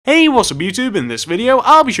Hey, what's up YouTube? In this video,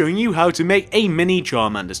 I'll be showing you how to make a mini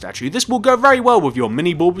Charmander statue. This will go very well with your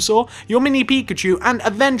mini Bulbasaur, your mini Pikachu, and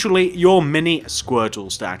eventually your mini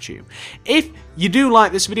Squirtle statue. If you do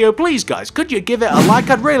like this video, please guys, could you give it a like?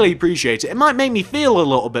 I'd really appreciate it. It might make me feel a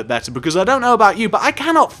little bit better because I don't know about you, but I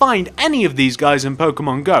cannot find any of these guys in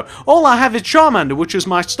Pokemon Go. All I have is Charmander, which is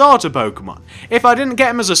my starter Pokemon. If I didn't get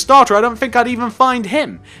him as a starter, I don't think I'd even find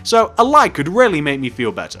him. So a like could really make me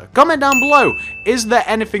feel better. Comment down below, is there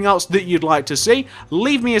anything else that you'd like to see?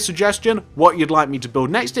 Leave me a suggestion what you'd like me to build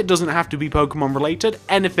next. It doesn't have to be Pokemon related.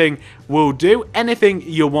 Anything will do. Anything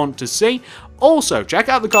you want to see. Also, check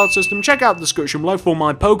out the card system, check out the description below for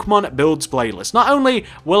my Pokemon builds playlist. Not only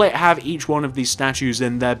will it have each one of these statues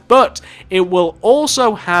in there, but it will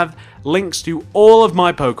also have links to all of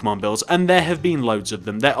my Pokemon builds, and there have been loads of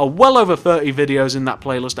them. There are well over 30 videos in that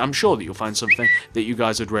playlist. I'm sure that you'll find something that you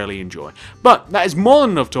guys would really enjoy. But that is more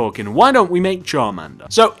than enough talking. Why don't we make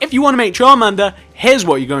Charmander? So if you want to make Charmander, here's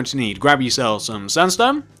what you're going to need. Grab yourself some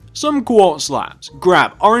sandstone, some quartz slabs.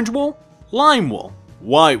 Grab orange wool, lime wool,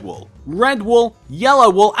 white wool, red wool, yellow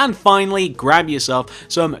wool, and finally grab yourself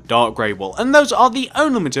some dark grey wool. And those are the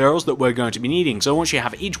only materials that we're going to be needing. So once you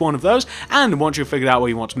have each one of those, and once you've figured out where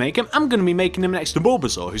you want to make them, I'm going to be making them next to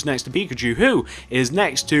Bulbasaur, who's next to Pikachu, who is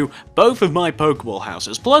next to both of my Pokeball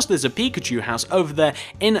houses. Plus there's a Pikachu house over there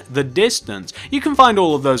in the distance. You can find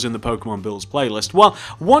all of those in the Pokemon Builds playlist. Well,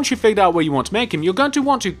 once you've figured out where you want to make him, you're going to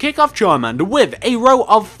want to kick off Charmander with a row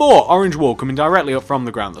of 4 orange wool coming directly up from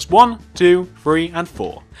the ground. That's 1, 2, 3, and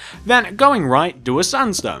 4. Then going right, do a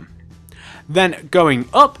sandstone. Then going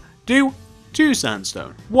up, do 2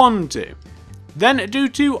 sandstone. 1, 2. Then do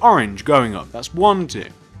 2 orange going up. That's 1, 2.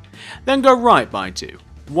 Then go right by 2.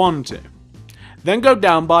 1, 2. Then go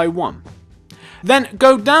down by 1. Then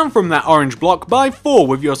go down from that orange block by 4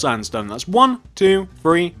 with your sandstone. That's 1, 2,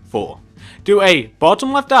 3, 4. Do a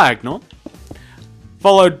bottom left diagonal,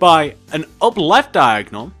 followed by an up left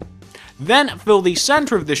diagonal. Then fill the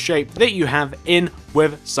center of this shape that you have in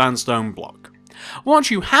with sandstone block.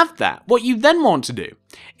 Once you have that, what you then want to do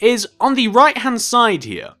is on the right hand side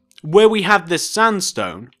here, where we have this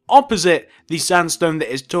sandstone, opposite the sandstone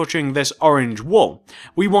that is touching this orange wool,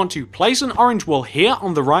 we want to place an orange wool here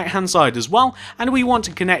on the right hand side as well, and we want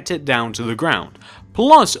to connect it down to the ground.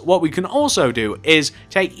 Plus, what we can also do is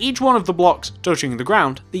take each one of the blocks touching the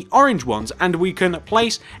ground, the orange ones, and we can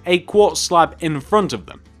place a quartz slab in front of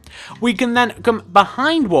them. We can then come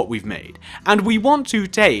behind what we've made, and we want to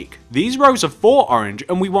take these rows of 4 orange,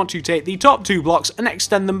 and we want to take the top 2 blocks and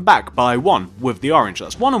extend them back by 1 with the orange.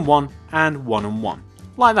 That's 1 and 1 and 1 and 1,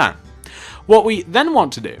 like that. What we then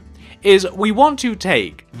want to do is we want to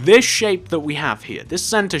take this shape that we have here, this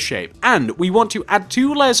center shape, and we want to add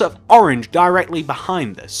 2 layers of orange directly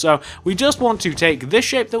behind this. So we just want to take this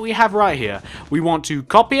shape that we have right here, we want to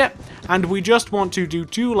copy it, and we just want to do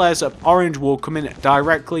 2 layers of orange wool coming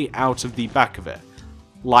directly out of the back of it.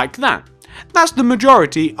 Like that. That's the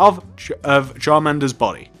majority of Charmander's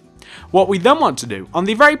body. What we then want to do, on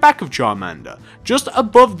the very back of Charmander, just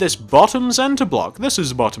above this bottom center block, this is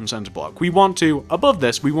the bottom center block, we want to, above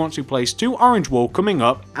this, we want to place 2 orange wool coming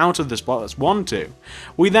up out of this block, that's 1, 2.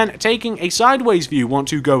 We then, taking a sideways view, want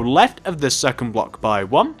to go left of this second block by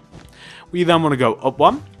 1. We then want to go up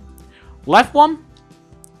 1, left 1,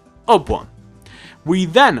 up 1. We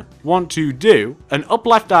then want to do an up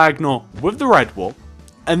left diagonal with the red wool,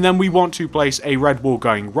 and then we want to place a red wool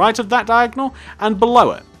going right of that diagonal and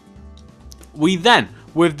below it. We then,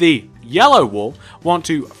 with the yellow wool, want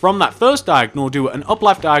to, from that first diagonal, do an up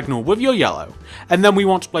left diagonal with your yellow, and then we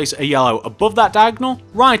want to place a yellow above that diagonal,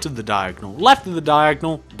 right of the diagonal, left of the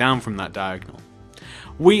diagonal, down from that diagonal.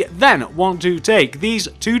 We then want to take these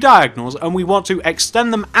 2 diagonals and we want to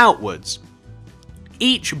extend them outwards,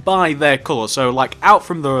 each by their colour, so like out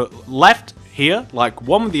from the left here, like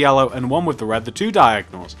one with the yellow and one with the red, the 2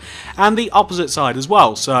 diagonals, and the opposite side as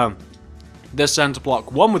well, so this center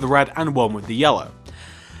block, one with the red and one with the yellow.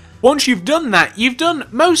 Once you've done that, you've done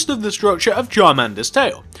most of the structure of Charmander's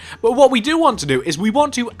tail. But what we do want to do is we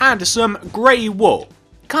want to add some grey wool,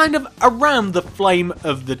 kind of around the flame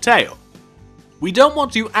of the tail. We don't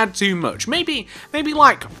want to add too much, maybe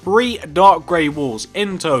like 3 dark grey wools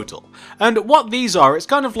in total. And what these are, it's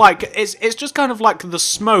kind of like, it's just kind of like the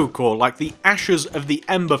smoke or like the ashes of the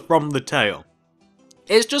ember from the tail.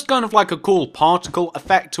 It's just kind of like a cool particle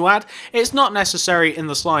effect to add. It's not necessary in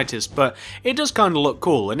the slightest, but it does kind of look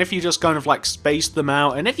cool. And if you just kind of like space them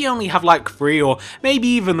out, and if you only have like 3 or maybe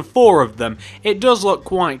even 4 of them, it does look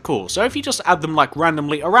quite cool. So if you just add them like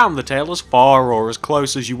randomly around the tail, as far or as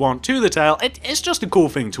close as you want to the tail, it's just a cool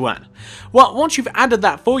thing to add. Well, once you've added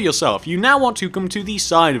that for yourself, you now want to come to the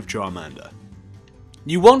side of Charmander.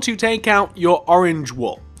 you want to take out your orange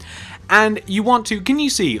wool. And you want to, can you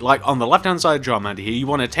see, like on the left hand side of Charmander here, you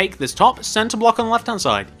want to take this top center block on the left hand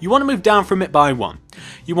side, you want to move down from it by 1.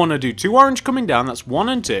 You want to do 2 orange coming down, that's 1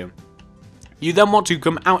 and 2. You then want to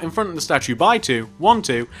come out in front of the statue by 2, 1,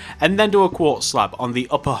 2, and then do a quartz slab on the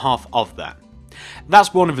upper half of that.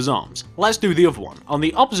 That's one of his arms. Let's do the other one. On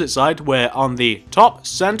the opposite side, we're on the top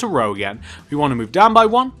center row again. We want to move down by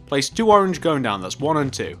 1, place 2 orange going down, that's 1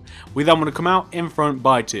 and 2. We then want to come out in front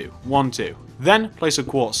by 2, 1, 2. Then place a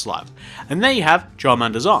quartz slab. And there you have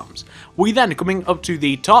Charmander's arms. We then, coming up to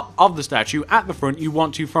the top of the statue at the front, you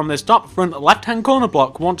want to, from this top front left hand corner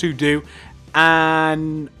block, want to do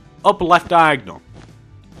an upper left diagonal.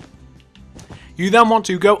 You then want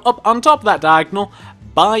to go up on top of that diagonal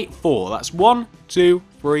by 4. That's 1, 2,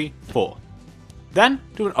 3, 4. Then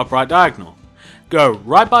do an upright diagonal. Go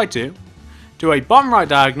right by 2, do a bottom right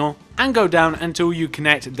diagonal, and go down until you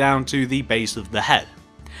connect down to the base of the head.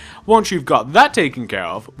 Once you've got that taken care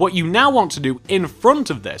of, what you now want to do in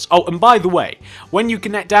front of this, oh, and by the way, when you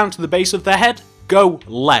connect down to the base of the head, go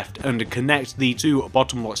left and connect the 2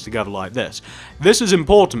 bottom blocks together like this. This is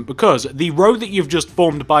important because the row that you've just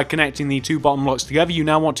formed by connecting the 2 bottom blocks together, you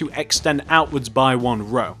now want to extend outwards by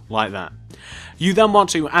 1 row, like that. You then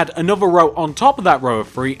want to add another row on top of that row of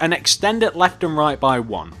 3 and extend it left and right by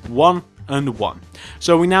 1. 1 and 1.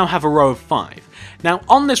 So we now have a row of 5. Now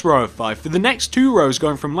on this row of 5, for the next 2 rows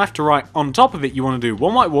going from left to right, on top of it you want to do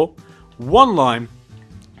 1 white wall, 1 lime,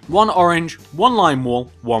 1 orange, 1 lime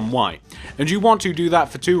wall, 1 white. And you want to do that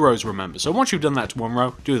for 2 rows, remember. So once you've done that to 1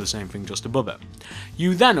 row, do the same thing just above it.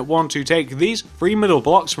 You then want to take these 3 middle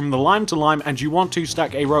blocks from the lime to lime and you want to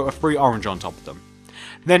stack a row of 3 orange on top of them.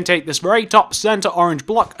 Then take this very top center orange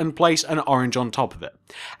block and place an orange on top of it.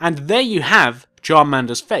 And there you have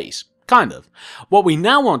Charmander's face. Kind of. What we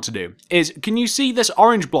now want to do is, can you see this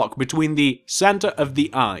orange block between the center of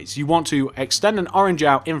the eyes? You want to extend an orange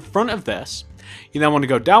out in front of this. You then want to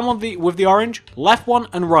go down with the orange, left one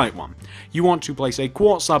and right one. You want to place a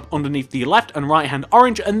quartz slab underneath the left and right hand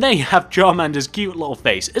orange, and there you have Charmander's cute little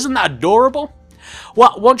face. Isn't that adorable?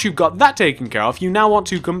 Well, once you've got that taken care of, you now want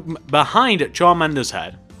to come behind Charmander's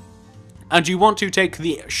head. And you want to take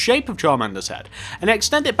the shape of Charmander's head and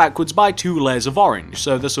extend it backwards by 2 layers of orange.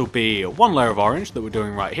 So this will be 1 layer of orange that we're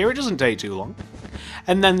doing right here. It doesn't take too long.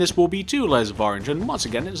 And then this will be 2 layers of orange. And once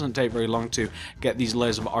again, it doesn't take very long to get these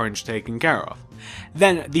layers of orange taken care of.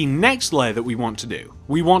 Then the next layer that we want to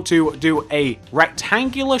do a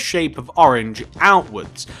rectangular shape of orange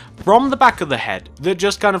outwards from the back of the head that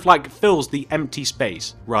just kind of like fills the empty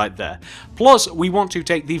space right there. Plus, we want to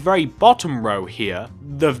take the very bottom row here,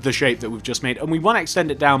 the shape that we've just made, and we want to extend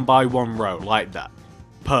it down by 1 row like that.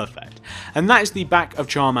 Perfect. And that is the back of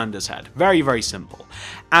Charmander's head. Very, very simple.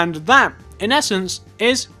 And that, in essence,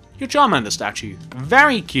 is your Charmander statue.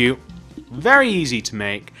 Very cute, very easy to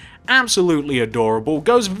make, absolutely adorable,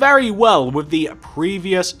 goes very well with the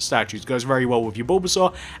previous statues, goes very well with your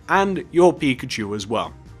Bulbasaur and your Pikachu as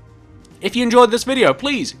well. If you enjoyed this video,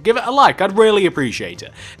 please give it a like, I'd really appreciate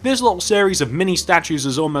it. This little series of mini statues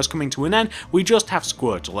is almost coming to an end. We just have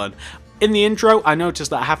Squirtle, and in the intro, I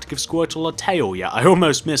noticed that I have to give Squirtle a tail yet. I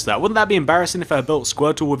almost missed that. Wouldn't that be embarrassing if I built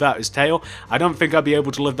Squirtle without his tail? I don't think I'd be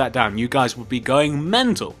able to live that down. You guys would be going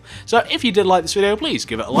mental. So if you did like this video, please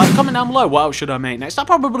give it a like. Comment down below what else should I make next. I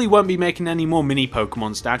probably won't be making any more mini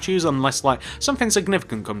Pokemon statues unless like something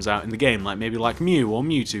significant comes out in the game, like maybe like Mew or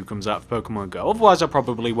Mewtwo comes out for Pokemon Go. Otherwise, I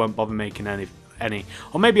probably won't bother making any.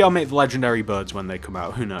 Or maybe I'll make the legendary birds when they come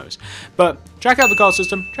out, who knows. But check out the card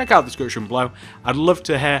system, check out the description below. I'd love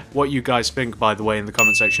to hear what you guys think, by the way, in the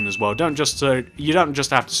comment section as well. You don't just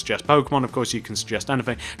have to suggest Pokemon, of course you can suggest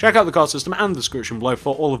anything. Check out the card system and the description below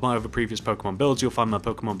for all of my other previous Pokemon builds. You'll find my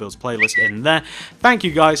Pokemon builds playlist in there. Thank you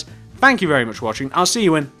guys, thank you very much for watching. I'll see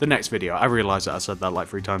you in the next video. I realise that I said that like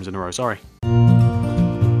 3 times in a row, sorry.